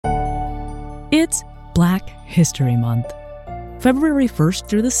It's Black History Month. February 1st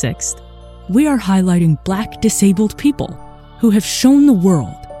through the 6th, we are highlighting Black disabled people who have shown the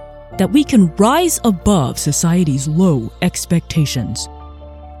world that we can rise above society's low expectations,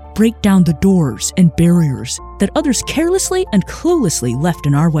 break down the doors and barriers that others carelessly and cluelessly left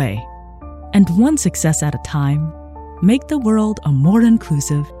in our way, and one success at a time, make the world a more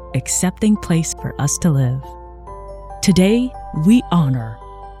inclusive, accepting place for us to live. Today, we honor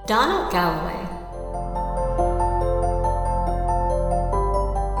Donald Galloway.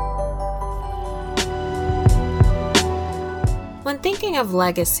 When thinking of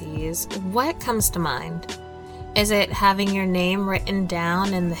legacies, what comes to mind? Is it having your name written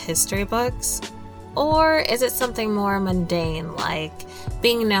down in the history books? Or is it something more mundane, like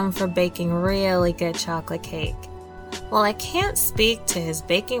being known for baking really good chocolate cake? While I can't speak to his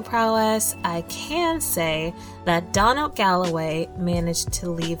baking prowess, I can say that Donald Galloway managed to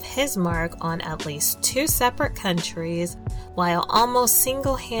leave his mark on at least 2 separate countries while almost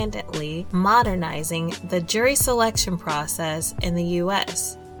single-handedly modernizing the jury selection process in the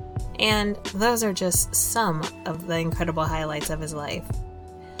US. And those are just some of the incredible highlights of his life.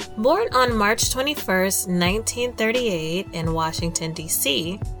 Born on March 21st, 1938 in Washington,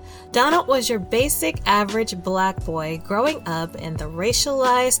 D.C., Donald was your basic average Black boy growing up in the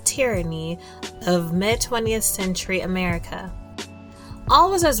racialized tyranny of mid-20th century America.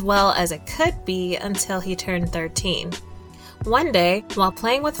 All was as well as it could be until he turned 13. One day, while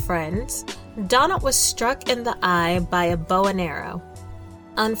playing with friends, Donald was struck in the eye by a bow and arrow.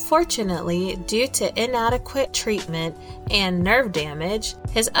 Unfortunately, due to inadequate treatment and nerve damage,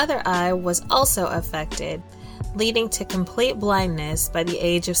 his other eye was also affected, leading to complete blindness by the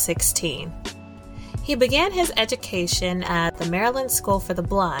age of 16. He began his education at the Maryland School for the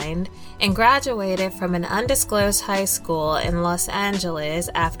Blind and graduated from an undisclosed high school in Los Angeles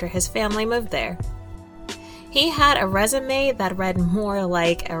after his family moved there. He had a resume that read more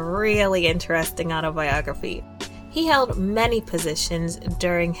like a really interesting autobiography. He held many positions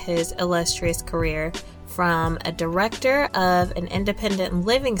during his illustrious career, from a director of an independent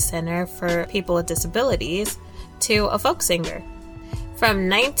living center for people with disabilities to a folk singer. From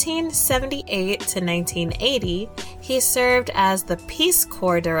 1978 to 1980, he served as the Peace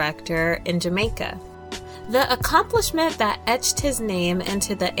Corps director in Jamaica. The accomplishment that etched his name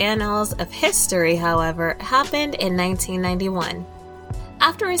into the annals of history, however, happened in 1991.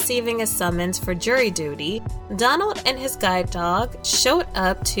 After receiving a summons for jury duty, Donald and his guide dog showed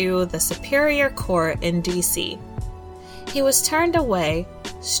up to the Superior Court in D.C. He was turned away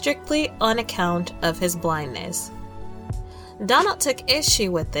strictly on account of his blindness. Donald took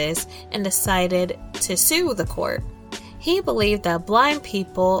issue with this and decided to sue the court. He believed that blind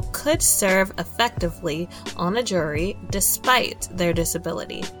people could serve effectively on a jury despite their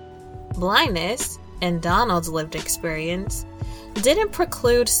disability. Blindness, in Donald's lived experience, didn't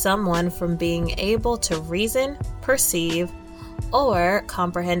preclude someone from being able to reason, perceive, or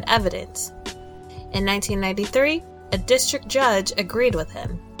comprehend evidence. In 1993, a district judge agreed with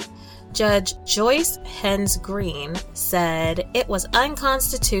him. Judge Joyce Hens Green said it was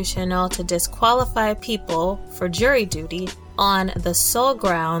unconstitutional to disqualify people for jury duty on the sole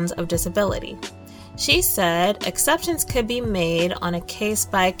grounds of disability. She said exceptions could be made on a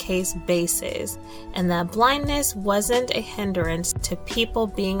case-by-case basis, and that blindness wasn't a hindrance to people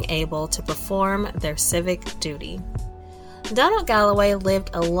being able to perform their civic duty. Donald Galloway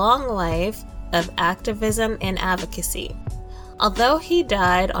lived a long life of activism and advocacy. Although he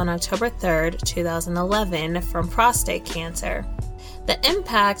died on October 3, 2011 from prostate cancer, the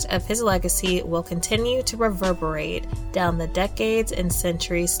impact of his legacy will continue to reverberate down the decades and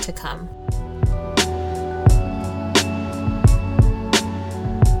centuries to come.